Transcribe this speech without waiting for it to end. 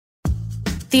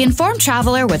The Informed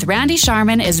Traveler with Randy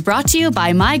Sharman is brought to you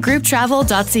by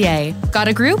mygrouptravel.ca. Got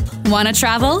a group? Want to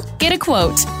travel? Get a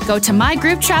quote. Go to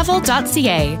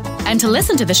mygrouptravel.ca. And to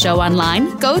listen to the show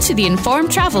online, go to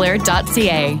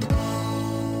theinformedtraveler.ca.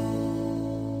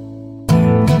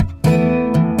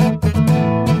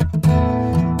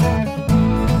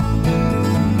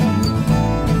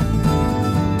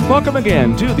 Welcome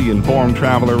again to the Informed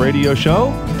Traveler Radio Show.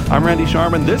 I'm Randy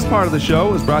Sharman. This part of the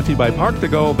show is brought to you by Park to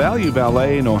Go, Value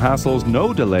Valet, no hassles,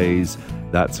 no delays.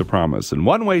 That's a promise. And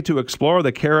one way to explore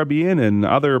the Caribbean and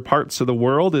other parts of the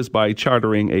world is by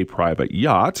chartering a private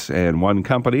yacht. And one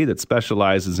company that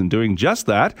specializes in doing just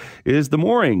that is the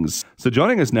Moorings. So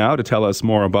joining us now to tell us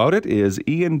more about it is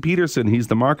Ian Peterson. He's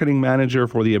the marketing manager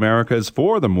for the Americas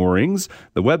for the Moorings.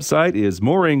 The website is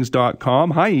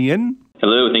moorings.com. Hi, Ian.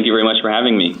 Hello, thank you very much for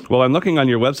having me. Well, I'm looking on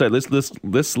your website.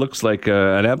 This looks like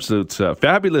an absolute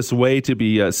fabulous way to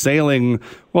be sailing,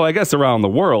 well, I guess around the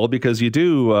world, because you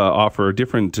do offer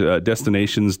different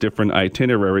destinations, different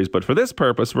itineraries. But for this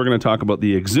purpose, we're going to talk about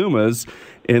the Exumas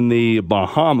in the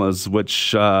Bahamas,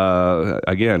 which,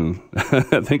 again,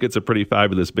 I think it's a pretty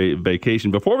fabulous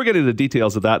vacation. Before we get into the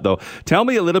details of that, though, tell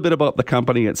me a little bit about the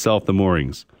company itself, the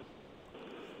Moorings.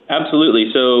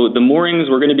 Absolutely. So the Moorings,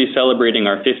 we're going to be celebrating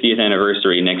our 50th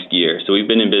anniversary next year. So we've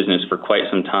been in business for quite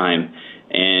some time.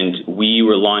 And we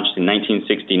were launched in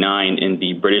 1969 in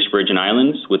the British Virgin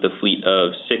Islands with a fleet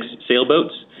of 6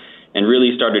 sailboats, and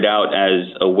really started out as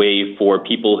a way for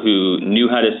people who knew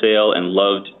how to sail and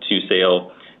loved to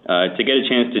sail to get a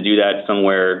chance to do that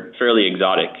somewhere fairly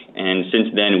exotic. And since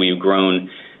then, we've grown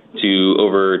to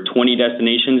over 20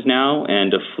 destinations now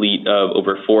and a fleet of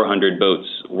over 400 boats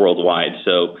worldwide.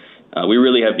 So we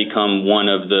really have become one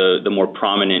of the more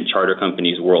prominent charter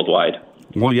companies worldwide.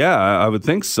 Well, yeah, I would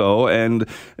think so. And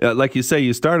like you say,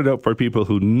 you started out for people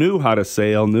who knew how to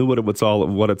sail, knew what it's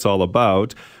all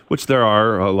about, which there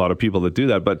are a lot of people that do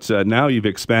that. But now you've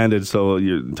expanded, so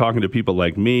you're talking to people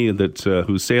like me that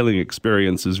whose sailing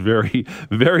experience is very,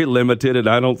 very limited, and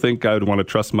I don't think I would want to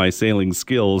trust my sailing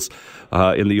skills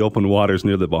in the open waters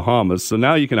near the Bahamas. So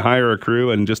now you can hire a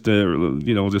crew and just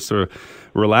sort of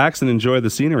relax and enjoy the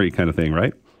scenery, kind of thing,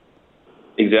 right?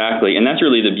 Exactly, and that's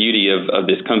really the beauty of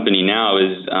this company now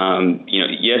is,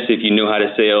 yes, if you know how to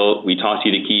sail, we toss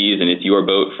you the keys and it's your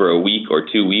boat for a week or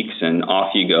 2 weeks and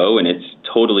off you go, and it's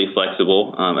totally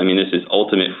flexible. This is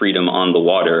ultimate freedom on the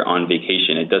water on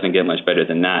vacation. It doesn't get much better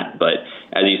than that. But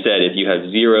as you said, if you have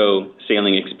zero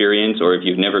sailing experience or if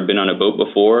you've never been on a boat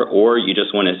before or you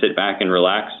just want to sit back and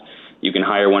relax, you can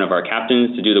hire one of our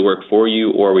captains to do the work for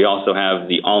you, or we also have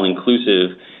the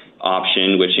all-inclusive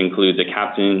option, which includes a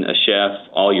captain, a chef,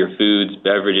 all your foods,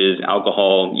 beverages,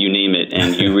 alcohol, you name it,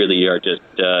 and you really are just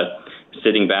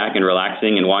sitting back and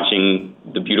relaxing and watching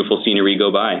the beautiful scenery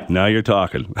go by. Now you're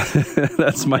talking.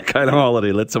 That's my kind of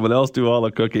holiday. Let someone else do all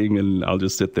the cooking, and I'll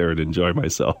just sit there and enjoy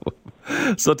myself.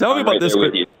 So tell me about this.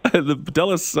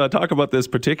 Talk about this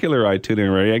particular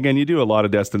itinerary. Again, you do a lot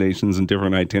of destinations and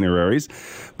different itineraries,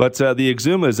 but the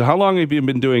Exumas, how long have you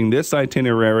been doing this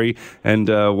itinerary, and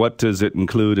what does it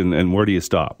include, and where do you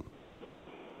stop?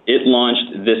 It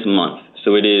launched this month.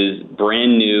 So it is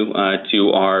brand new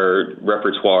to our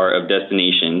repertoire of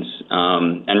destinations.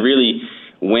 And really,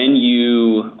 when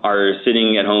you are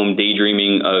sitting at home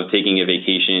daydreaming of taking a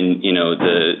vacation,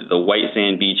 the white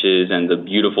sand beaches and the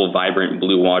beautiful, vibrant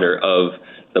blue water of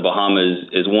the Bahamas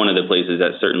is one of the places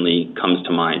that certainly comes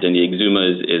to mind. And the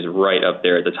Exumas is right up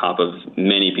there at the top of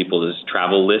many people's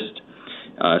travel list.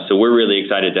 So we're really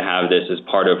excited to have this as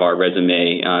part of our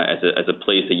resume as a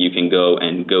place that you can go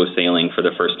and go sailing for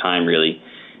the first time, really.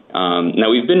 Now,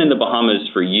 we've been in the Bahamas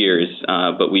for years,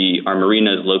 but our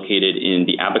marina is located in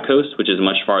the Abacos, which is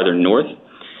much farther north.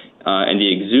 And the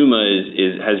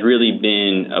Exumas has really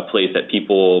been a place that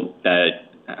people that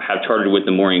have chartered with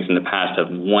the Moorings in the past have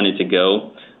wanted to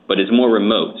go, but it's more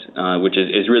remote, which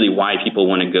is really why people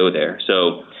want to go there.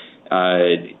 So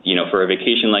for a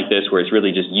vacation like this, where it's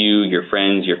really just you, your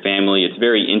friends, your family, it's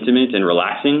very intimate and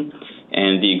relaxing,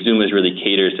 and the Exumas really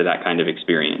caters to that kind of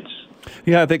experience.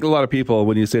 Yeah, I think a lot of people,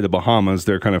 when you say the Bahamas,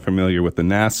 they're kind of familiar with the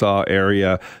Nassau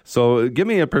area. So give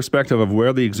me a perspective of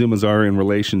where the Exumas are in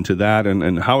relation to that,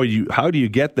 and how do you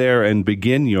get there and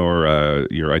begin your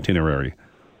itinerary?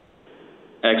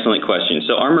 Excellent question.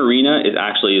 So our marina is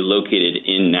actually located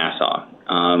in Nassau.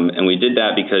 And we did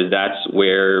that because that's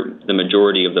where the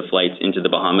majority of the flights into the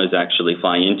Bahamas actually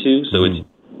fly into. So it's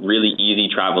really easy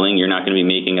traveling. You're not going to be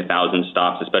making 1,000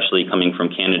 stops, especially coming from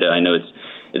Canada. I know it's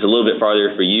a little bit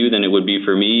farther for you than it would be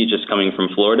for me just coming from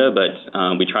Florida, but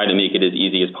we try to make it as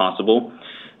easy as possible.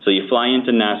 So you fly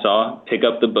into Nassau, pick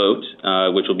up the boat,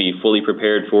 which will be fully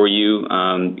prepared for you,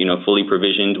 fully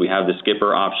provisioned. We have the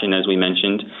skipper option, as we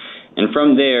mentioned. And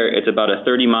from there, it's about a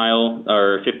 30-mile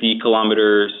or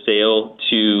 50-kilometer sail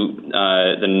to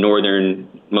the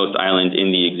northernmost island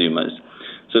in the Exumas.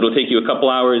 So it'll take you a couple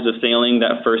hours of sailing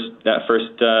that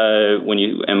first when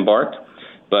you embark.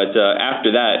 But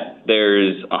after that,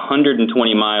 there's a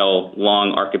 120-mile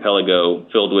long archipelago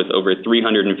filled with over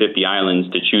 350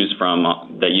 islands to choose from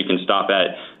that you can stop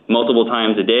at multiple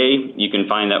times a day. You can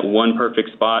find that one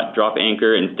perfect spot, drop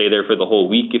anchor, and stay there for the whole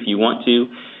week if you want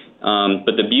to.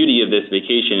 But the beauty of this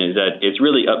vacation is that it's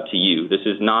really up to you. This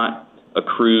is not a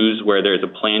cruise where there's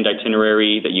a planned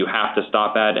itinerary that you have to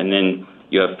stop at, and then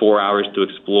you have 4 hours to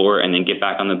explore and then get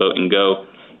back on the boat and go.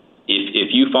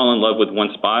 If you fall in love with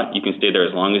one spot, you can stay there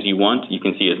as long as you want. You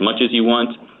can see as much as you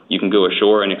want. You can go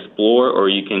ashore and explore, or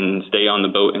you can stay on the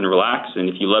boat and relax. And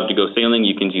if you love to go sailing,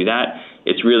 you can do that.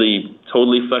 It's really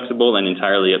totally flexible and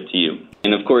entirely up to you.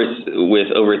 And of course,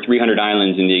 with over 300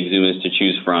 islands in the Exumas to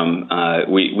choose from,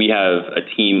 we have a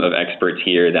team of experts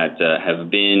here that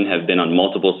have been on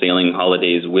multiple sailing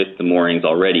holidays with the Moorings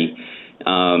already.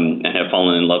 And have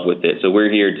fallen in love with it. So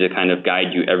we're here to kind of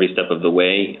guide you every step of the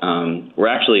way. We're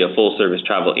actually a full-service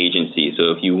travel agency.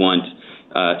 So if you want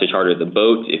to charter the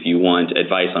boat, if you want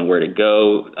advice on where to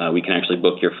go, we can actually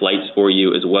book your flights for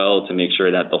you as well to make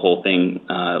sure that the whole thing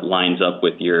lines up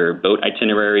with your boat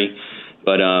itinerary.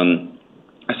 But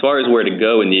as far as where to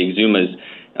go in the Exumas,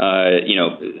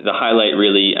 the highlight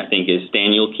really, I think, is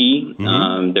Staniel Key.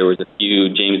 Mm-hmm. There was a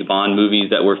few James Bond movies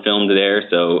that were filmed there,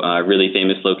 so really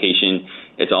famous location.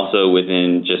 It's also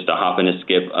within just a hop and a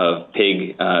skip of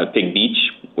Pig Beach,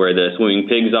 where the swimming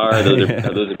pigs are.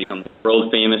 Those have become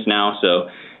world famous now, so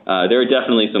there are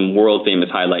definitely some world famous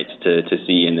highlights to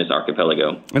see in this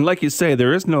archipelago. And like you say,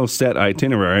 there is no set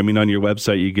itinerary. I mean, on your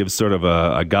website, you give sort of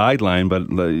a guideline, but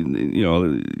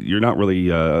you're not really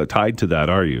tied to that,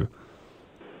 are you?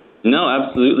 No,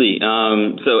 absolutely.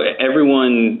 So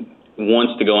everyone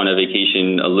wants to go on a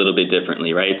vacation a little bit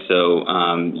differently, right? So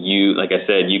like I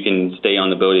said, you can stay on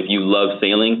the boat. If you love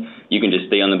sailing, you can just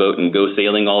stay on the boat and go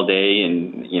sailing all day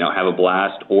and, have a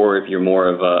blast. Or if you're more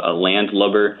of a land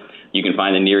lubber, you can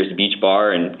find the nearest beach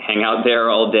bar and hang out there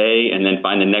all day and then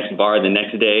find the next bar the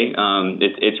next day.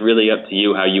 It's really up to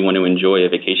you how you want to enjoy a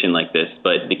vacation like this.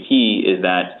 But the key is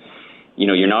that,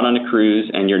 you're not on a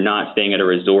cruise and you're not staying at a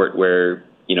resort where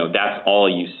that's all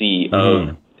you see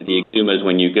of the Exumas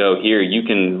when you go here. You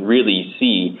can really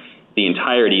see the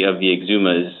entirety of the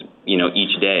Exumas,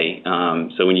 each day.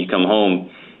 So when you come home,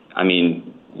 I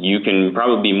mean, you can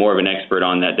probably be more of an expert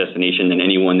on that destination than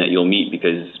anyone that you'll meet,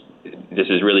 because this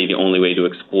is really the only way to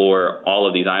explore all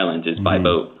of these islands is by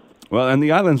boat. Well, and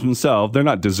the islands themselves, they're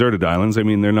not deserted islands. I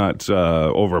mean, they're not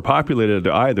overpopulated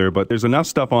either, but there's enough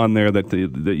stuff on there that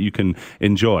you can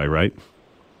enjoy, right?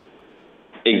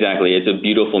 Exactly. It's a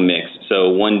beautiful mix. So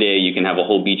one day you can have a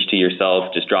whole beach to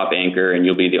yourself, just drop anchor, and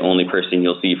you'll be the only person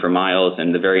you'll see for miles.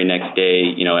 And the very next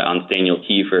day, on Staniel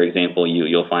Key, for example,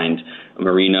 you'll find a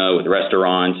marina with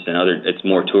restaurants and it's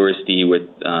more touristy with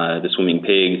the swimming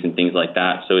pigs and things like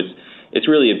that. So it's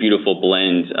really a beautiful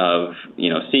blend of,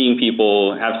 seeing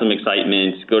people, have some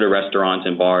excitement, go to restaurants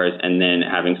and bars, and then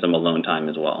having some alone time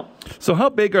as well. So how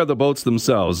big are the boats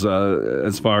themselves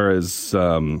as far as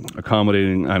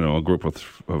accommodating, I don't know, a group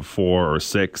of 4 or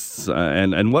 6?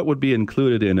 And what would be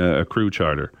included in a crew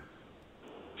charter?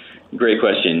 Great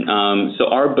question. So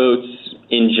our boats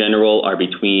in general are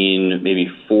between maybe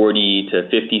 40 to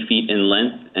 50 feet in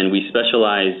length, and we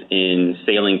specialize in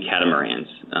sailing catamarans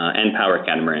and power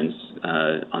catamarans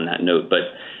on that note.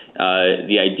 But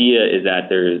the idea is that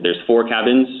there's 4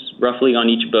 cabins roughly on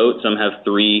each boat. Some have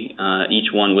 3,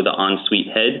 each one with an ensuite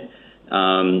head.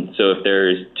 So if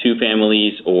there's 2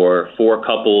 families or 4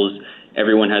 couples,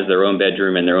 everyone has their own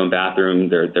bedroom and their own bathroom,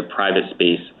 their private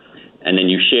space. And then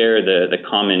you share the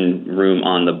common room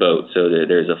on the boat. So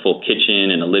there's a full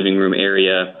kitchen and a living room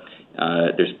area.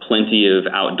 There's plenty of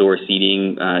outdoor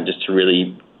seating just to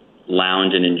really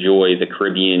lounge and enjoy the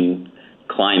Caribbean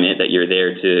climate that you're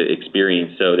there to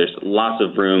experience. So there's lots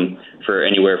of room for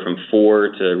anywhere from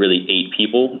 4 to really 8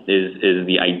 people is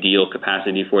the ideal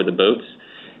capacity for the boats.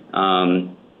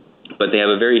 But they have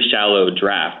a very shallow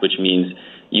draft, which means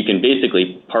you can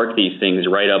basically park these things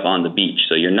right up on the beach.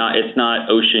 So it's not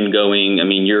ocean going. I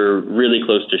mean, you're really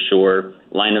close to shore,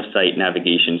 line of sight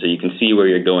navigation, so you can see where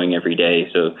you're going every day.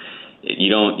 So you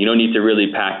don't need to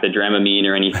really pack the Dramamine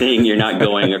or anything. You're not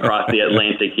going across the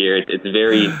Atlantic here. It's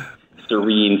very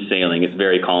serene sailing. It's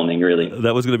very calming, really.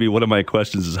 That was going to be one of my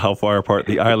questions, is how far apart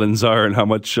the islands are and how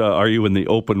much are you in the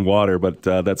open water, but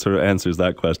that sort of answers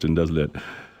that question, doesn't it?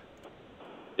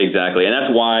 Exactly. And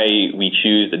that's why we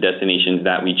choose the destinations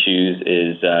that we choose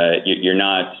is you're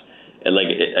not, like,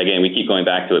 again, we keep going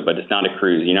back to it, but it's not a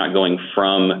cruise. You're not going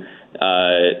from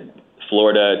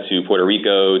Florida to Puerto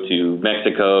Rico to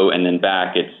Mexico and then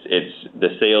back. It's the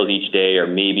sails each day are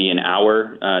maybe an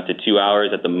hour to 2 hours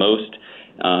at the most,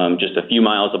 just a few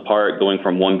miles apart, going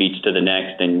from one beach to the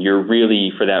next. And you're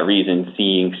really, for that reason,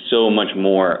 seeing so much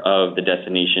more of the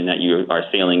destination that you are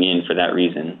sailing in for that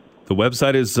reason. The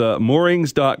website is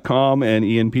moorings.com, and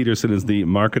Ian Peterson is the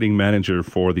marketing manager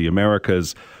for the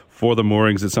Americas for the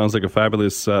Moorings. It sounds like a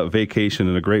fabulous vacation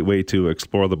and a great way to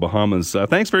explore the Bahamas.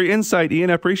 Thanks for your insight, Ian.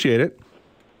 I appreciate it.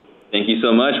 Thank you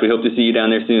so much. We hope to see you down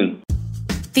there soon.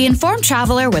 The Informed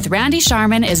Traveler with Randy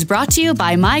Sharman is brought to you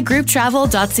by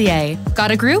mygrouptravel.ca.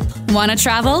 Got a group? Want to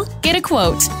travel? Get a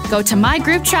quote. Go to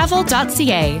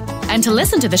mygrouptravel.ca. And to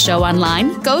listen to the show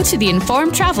online, go to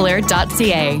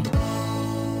theinformedtraveler.ca.